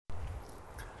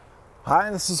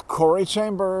Hi, this is Corey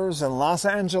Chambers in Los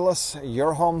Angeles.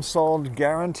 Your home sold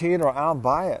guaranteed or I'll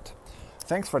buy it.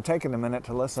 Thanks for taking a minute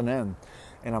to listen in.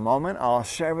 In a moment, I'll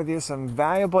share with you some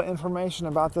valuable information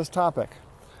about this topic.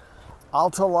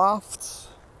 Alta Lofts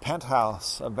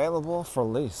Penthouse available for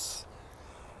lease.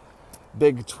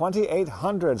 Big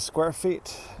 2,800 square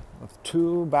feet with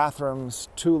 2 bathrooms,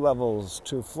 2 levels,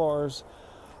 2 floors,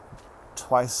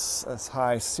 twice as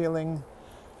high ceiling,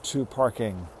 2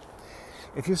 parking.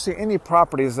 If you see any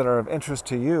properties that are of interest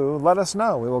to you, let us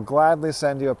know. We will gladly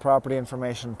send you a property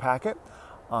information packet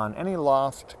on any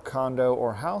loft, condo,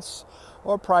 or house,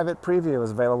 or private preview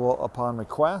is available upon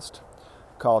request.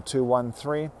 Call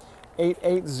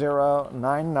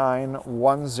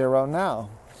 213-880-9910 now.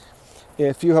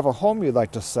 If you have a home you'd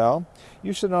like to sell,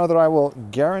 you should know that I will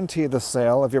guarantee the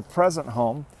sale of your present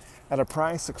home at a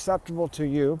price acceptable to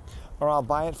you, or I'll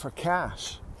buy it for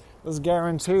cash. This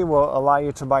guarantee will allow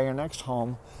you to buy your next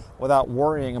home without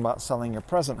worrying about selling your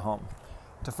present home.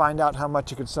 To find out how much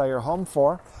you could sell your home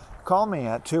for, call me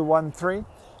at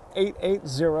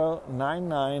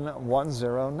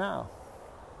 213-880-9910 now.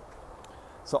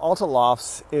 So Alta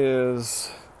Lofts is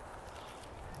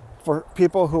for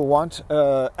people who want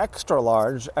extra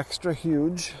large, extra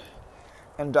huge,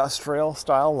 industrial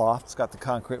style loft. It's got the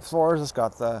concrete floors, it's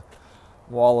got the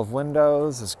wall of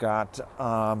windows, it's got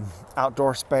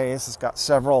outdoor space, it's got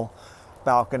several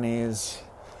balconies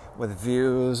with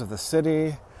views of the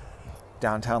city,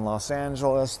 downtown Los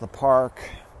Angeles, the park.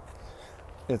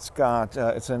 It's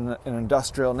in an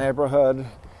industrial neighborhood,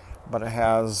 but it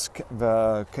has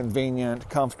the convenient,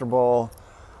 comfortable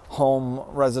home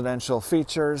residential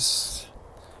features,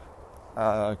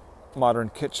 modern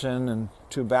kitchen and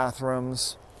 2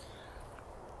 bathrooms.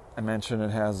 I mentioned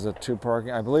it has 2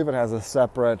 parking. I believe it has a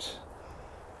separate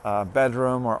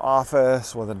bedroom or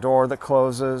office with a door that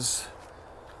closes,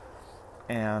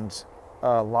 and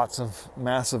lots of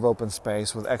massive open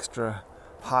space with extra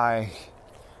high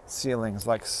ceilings,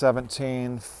 like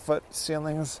 17-foot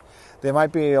ceilings. They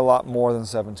might be a lot more than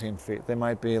 17 feet. They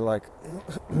might be like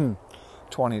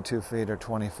 22 feet or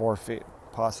 24 feet,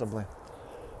 possibly.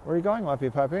 Where are you going,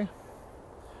 Muppy Puppy? Are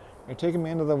you taking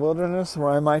me into the wilderness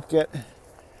where I might get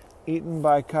eaten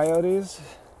by coyotes?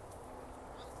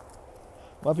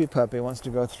 Muppy Puppy wants to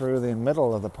go through the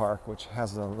middle of the park, which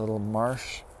has a little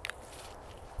marsh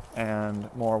and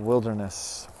more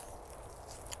wilderness.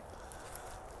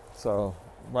 So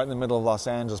right in the middle of Los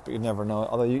Angeles, but you never know.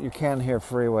 Although you can hear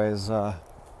freeways a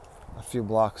few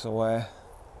blocks away.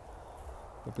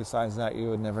 But besides that,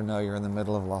 you would never know you're in the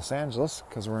middle of Los Angeles,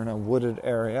 because we're in a wooded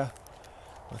area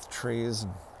with trees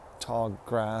and tall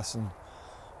grass and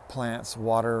plants,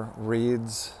 water,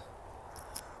 reeds,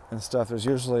 and stuff. There's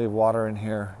usually water in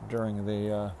here during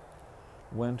the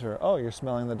winter. Oh, you're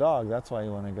smelling the dog. That's why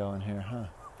you want to go in here, huh?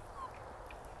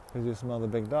 Because you smell the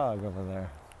big dog over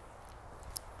there.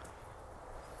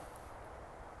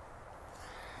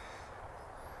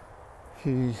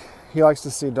 He likes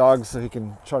to see dogs so he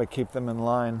can try to keep them in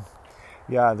line.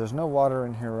 Yeah, there's no water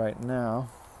in here right now.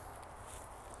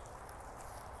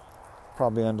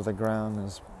 Probably under the ground,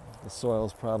 as the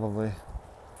soil's probably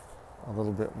a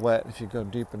little bit wet if you go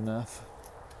deep enough.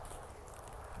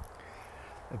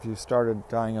 If you started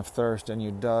dying of thirst and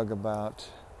you dug about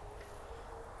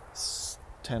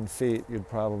 10 feet, you'd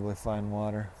probably find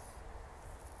water.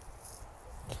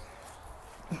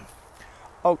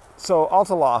 Oh, so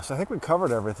Alta Lofts, I think we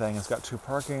covered everything. It's got 2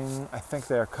 parking. I think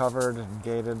they are covered and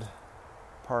gated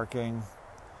parking.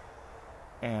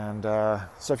 And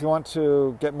so if you want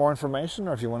to get more information,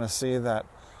 or if you want to see that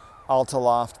Alta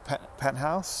Loft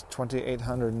penthouse,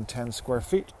 2,810 square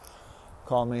feet,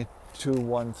 call me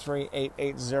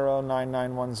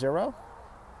 213-880-9910.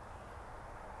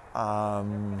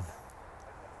 I'm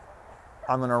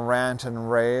going to rant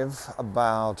and rave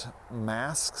about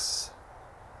masks.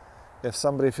 If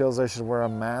somebody feels they should wear a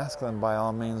mask, then by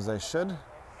all means they should.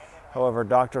 However,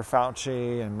 Dr.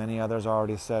 Fauci and many others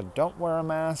already said, don't wear a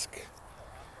mask.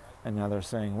 And now they're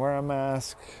saying, wear a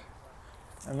mask.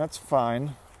 And that's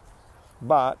fine.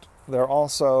 But they're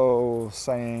also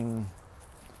saying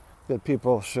that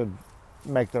people should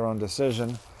make their own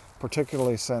decision,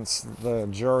 particularly since the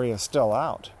jury is still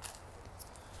out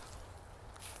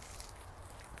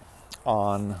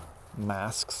on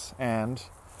masks and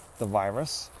the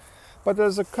virus. But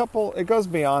there's it goes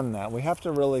beyond that. We have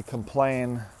to really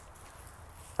complain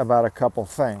about a couple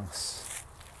things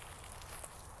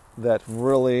that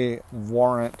really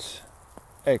warrant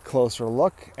a closer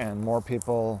look and more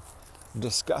people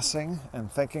discussing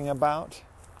and thinking about.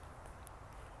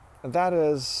 That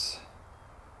is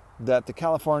that the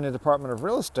California Department of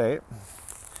Real Estate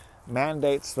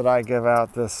mandates that I give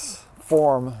out this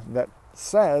form that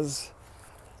says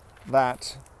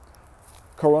that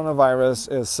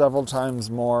coronavirus is several times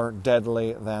more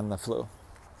deadly than the flu.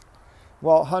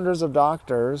 Well, hundreds of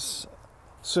doctors,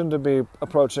 soon to be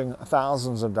approaching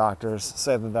thousands of doctors,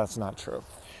 say that that's not true.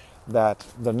 That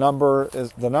the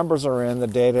numbers are in, the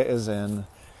data is in,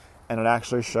 and it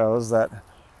actually shows that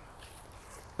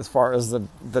as far as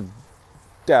the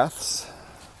deaths,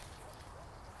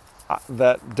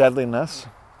 that deadliness,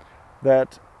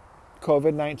 that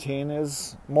COVID-19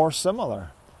 is more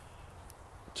similar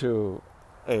to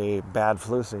a bad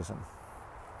flu season.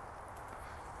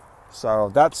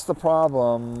 So that's the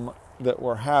problem that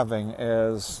we're having,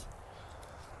 is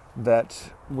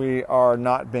that we are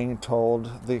not being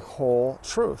told the whole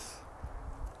truth.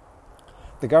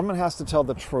 The government has to tell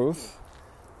the truth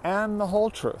and the whole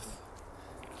truth,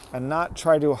 and not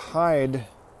try to hide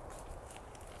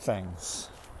things.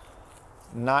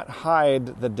 Not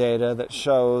hide the data that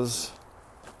shows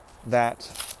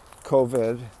that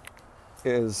COVID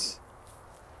is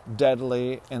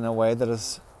deadly in a way that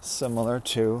is similar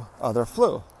to other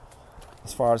flu,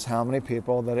 as far as how many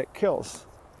people that it kills.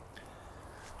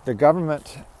 The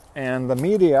government and the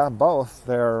media, both,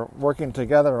 they're working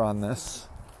together on this,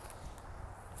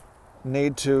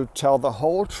 need to tell the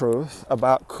whole truth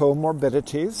about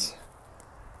comorbidities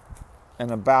and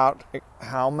about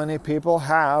how many people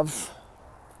have,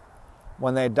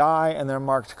 when they die and they're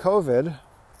marked COVID,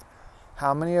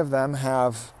 how many of them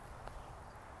have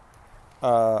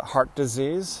heart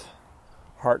disease,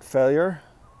 heart failure,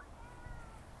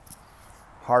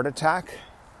 heart attack,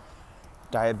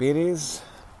 diabetes,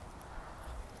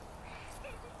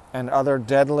 and other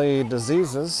deadly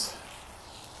diseases.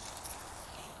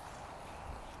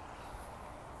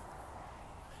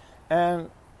 And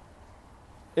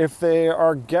if they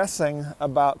are guessing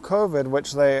about COVID,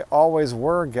 which they always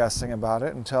were guessing about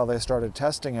it until they started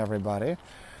testing everybody,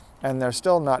 and they're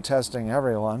still not testing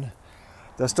everyone,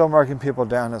 they're still marking people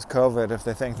down as COVID if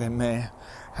they think they may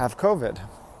have COVID.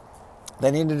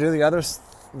 They need to do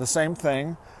the same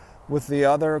thing with the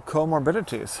other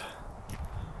comorbidities.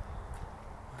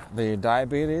 The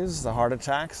diabetes, the heart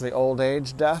attacks, the old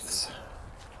age deaths,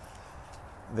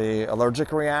 the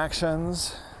allergic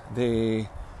reactions, the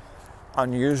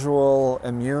unusual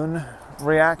immune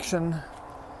reaction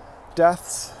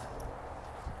deaths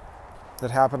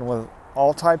that happen with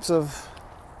all types of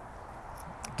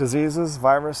diseases,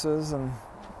 viruses, and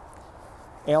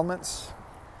ailments.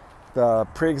 The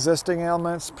pre-existing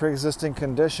ailments, pre-existing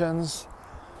conditions,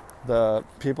 the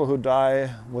people who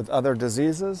die with other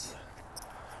diseases,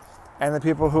 and the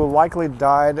people who likely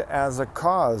died as a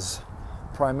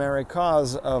primary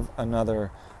cause of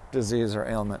another disease or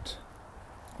ailment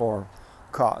or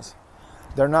cause.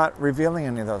 They're not revealing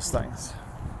any of those things.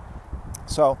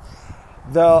 So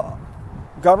the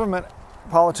government,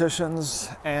 politicians,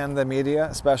 and the media,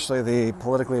 especially the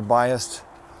politically biased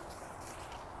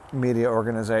media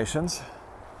organizations,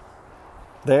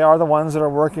 they are the ones that are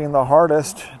working the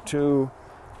hardest to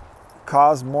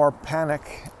cause more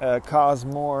panic, cause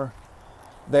more,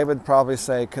 they would probably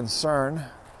say, concern.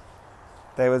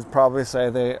 They would probably say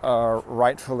they are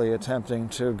rightfully attempting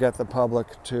to get the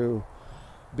public to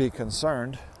be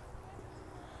concerned.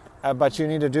 But you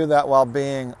need to do that while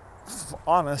being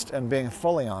honest and being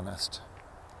fully honest.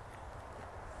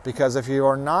 Because if you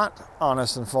are not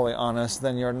honest and fully honest,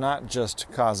 then you're not just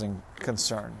causing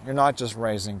concern. You're not just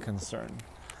raising concern.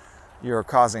 You're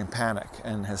causing panic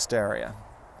and hysteria.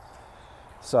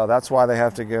 So that's why they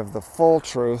have to give the full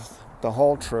truth, the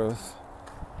whole truth,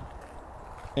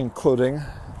 including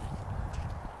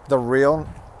the real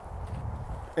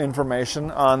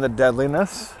information on the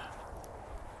deadliness,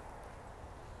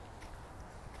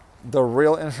 the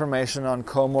real information on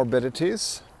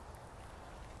comorbidities,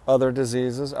 other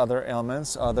diseases, other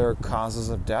ailments, other causes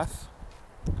of death.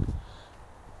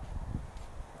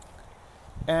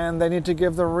 And they need to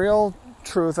give the real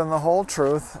truth and the whole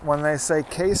truth when they say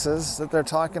cases, that they're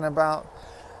talking about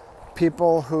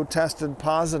people who tested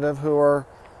positive who are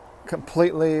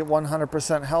completely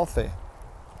 100% healthy.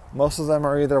 Most of them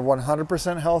are either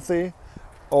 100% healthy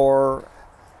or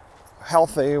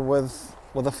healthy with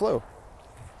the flu.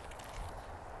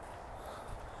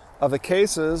 Of the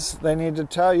cases, they need to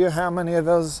tell you how many of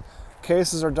those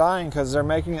cases are dying, because they're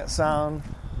making it sound,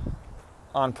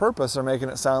 on purpose, they're making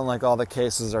it sound like all the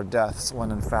cases are deaths,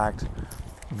 when in fact,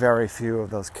 very few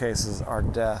of those cases are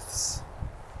deaths.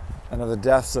 And of the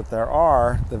deaths that there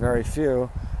are, the very few,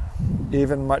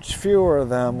 even much fewer of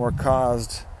them were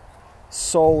caused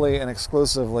solely and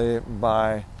exclusively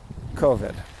by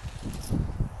COVID.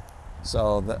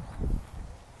 So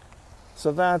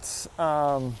that's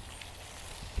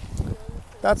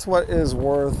That's what is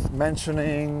worth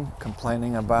mentioning,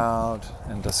 complaining about,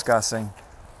 and discussing.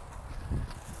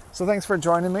 So thanks for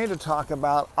joining me to talk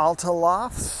about Alta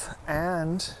lofts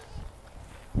and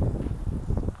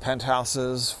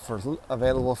penthouses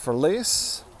available for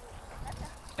lease,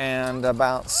 and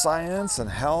about science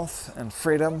and health and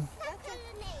freedom.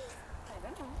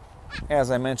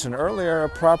 As I mentioned earlier, a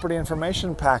property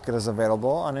information packet is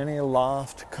available on any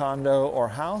loft, condo, or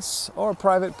house, or a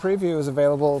private preview is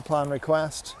available upon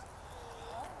request.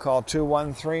 Call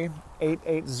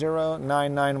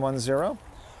 213-880-9910.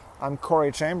 I'm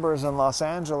Corey Chambers in Los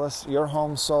Angeles. Your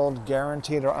home sold,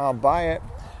 guaranteed, or I'll buy it.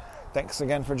 Thanks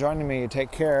again for joining me.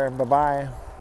 Take care. Bye-bye.